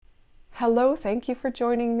Hello, thank you for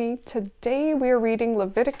joining me. Today we are reading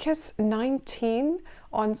Leviticus 19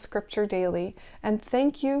 on Scripture Daily, and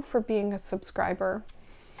thank you for being a subscriber.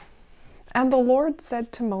 And the Lord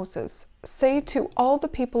said to Moses, "Say to all the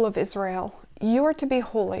people of Israel, you are to be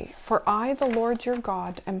holy, for I, the Lord your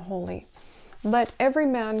God, am holy. Let every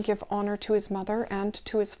man give honor to his mother and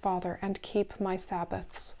to his father, and keep my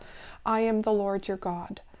Sabbaths. I am the Lord your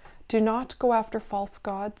God. Do not go after false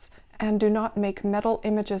gods, and do not make metal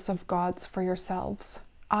images of gods for yourselves.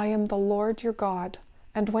 I am the Lord your God.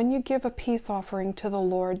 And when you give a peace offering to the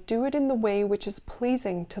Lord, do it in the way which is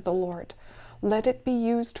pleasing to the Lord. Let it be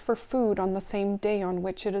used for food on the same day on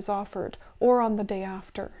which it is offered, or on the day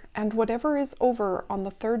after. And whatever is over on the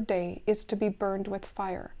third day is to be burned with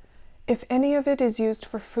fire. If any of it is used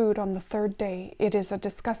for food on the third day, it is a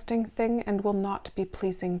disgusting thing and will not be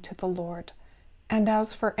pleasing to the Lord. And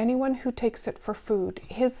as for anyone who takes it for food,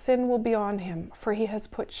 his sin will be on him, for he has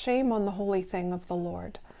put shame on the holy thing of the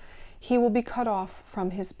Lord. He will be cut off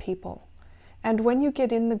from his people. And when you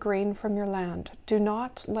get in the grain from your land, do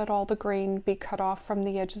not let all the grain be cut off from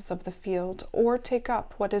the edges of the field, or take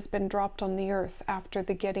up what has been dropped on the earth after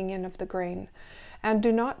the getting in of the grain. And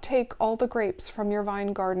do not take all the grapes from your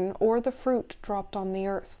vine garden, or the fruit dropped on the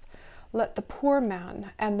earth. Let the poor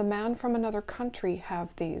man and the man from another country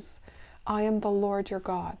have these. I am the Lord your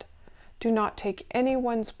God. Do not take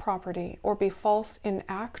anyone's property, or be false in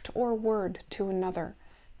act or word to another.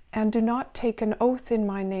 And do not take an oath in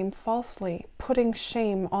my name falsely, putting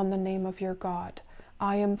shame on the name of your God.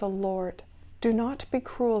 I am the Lord. Do not be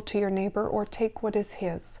cruel to your neighbor or take what is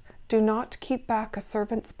his. Do not keep back a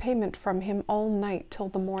servant's payment from him all night till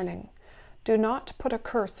the morning. Do not put a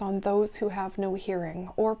curse on those who have no hearing,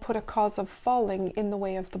 or put a cause of falling in the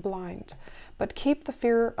way of the blind. But keep the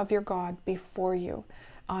fear of your God before you.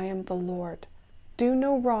 I am the Lord. Do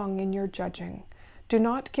no wrong in your judging. Do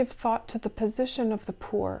not give thought to the position of the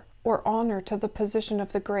poor, or honor to the position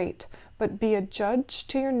of the great, but be a judge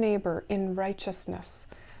to your neighbor in righteousness.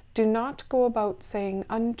 Do not go about saying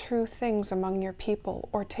untrue things among your people,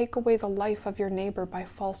 or take away the life of your neighbor by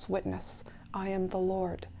false witness. I am the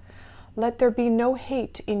Lord. Let there be no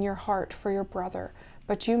hate in your heart for your brother,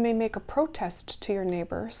 but you may make a protest to your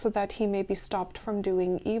neighbor so that he may be stopped from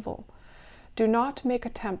doing evil. Do not make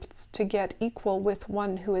attempts to get equal with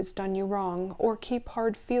one who has done you wrong, or keep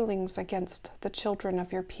hard feelings against the children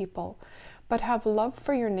of your people, but have love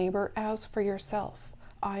for your neighbor as for yourself.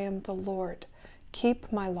 I am the Lord.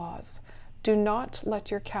 Keep my laws. Do not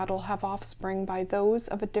let your cattle have offspring by those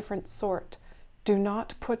of a different sort. Do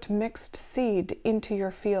not put mixed seed into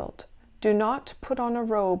your field. Do not put on a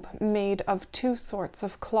robe made of two sorts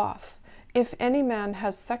of cloth. If any man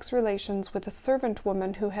has sex relations with a servant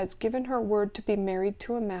woman who has given her word to be married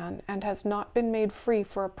to a man and has not been made free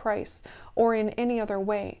for a price or in any other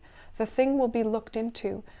way, the thing will be looked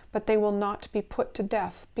into, but they will not be put to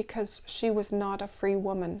death because she was not a free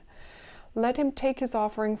woman. Let him take his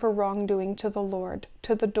offering for wrongdoing to the Lord,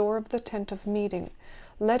 to the door of the tent of meeting.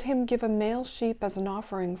 Let him give a male sheep as an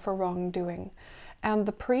offering for wrongdoing. And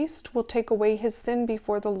the priest will take away his sin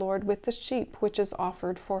before the Lord with the sheep which is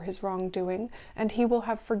offered for his wrongdoing, and he will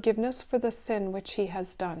have forgiveness for the sin which he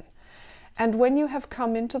has done. And when you have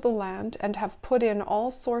come into the land and have put in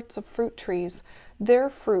all sorts of fruit trees, their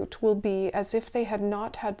fruit will be as if they had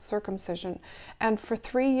not had circumcision, and for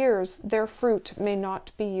 3 years their fruit may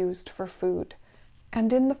not be used for food.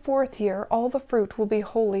 And in the 4th year all the fruit will be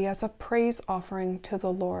holy as a praise offering to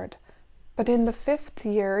the Lord. But in the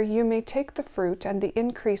 5th year you may take the fruit and the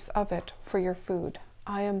increase of it for your food.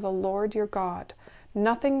 I am the Lord your God.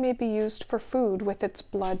 Nothing may be used for food with its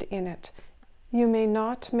blood in it. You may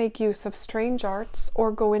not make use of strange arts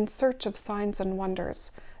or go in search of signs and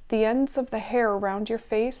wonders. The ends of the hair around your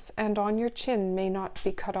face and on your chin may not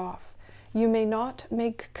be cut off. You may not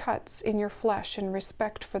make cuts in your flesh in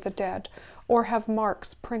respect for the dead, or have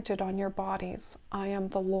marks printed on your bodies. I am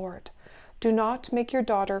the Lord. Do not make your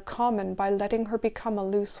daughter common by letting her become a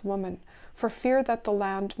loose woman, for fear that the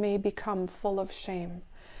land may become full of shame.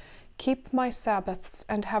 Keep my Sabbaths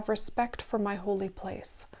and have respect for my holy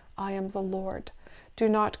place. I am the Lord. Do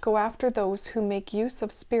not go after those who make use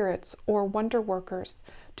of spirits or wonder workers.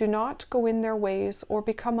 Do not go in their ways or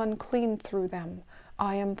become unclean through them.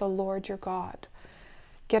 I am the Lord your God.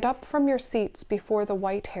 Get up from your seats before the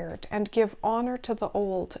white-haired, and give honor to the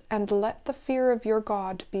old, and let the fear of your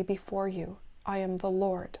God be before you. I am the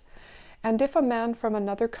Lord. And if a man from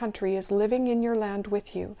another country is living in your land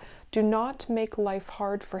with you, do not make life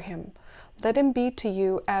hard for him. Let him be to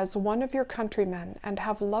you as one of your countrymen, and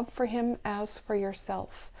have love for him as for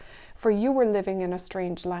yourself. For you were living in a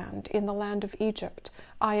strange land, in the land of Egypt.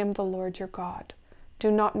 I am the Lord your God. Do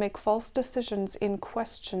not make false decisions in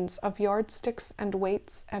questions of yardsticks and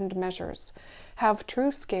weights and measures. Have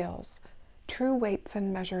true scales, true weights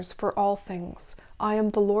and measures for all things. I am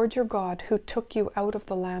the Lord your God who took you out of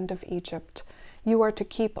the land of Egypt. You are to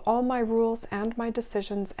keep all my rules and my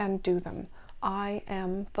decisions and do them. I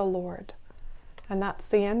am the Lord. And that's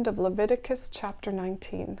the end of Leviticus chapter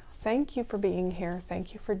 19. Thank you for being here.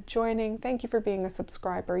 Thank you for joining. Thank you for being a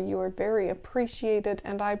subscriber. You are very appreciated.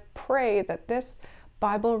 And I pray that this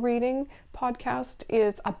Bible reading podcast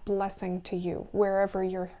is a blessing to you wherever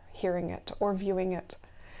you're hearing it or viewing it.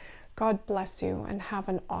 God bless you and have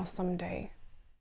an awesome day.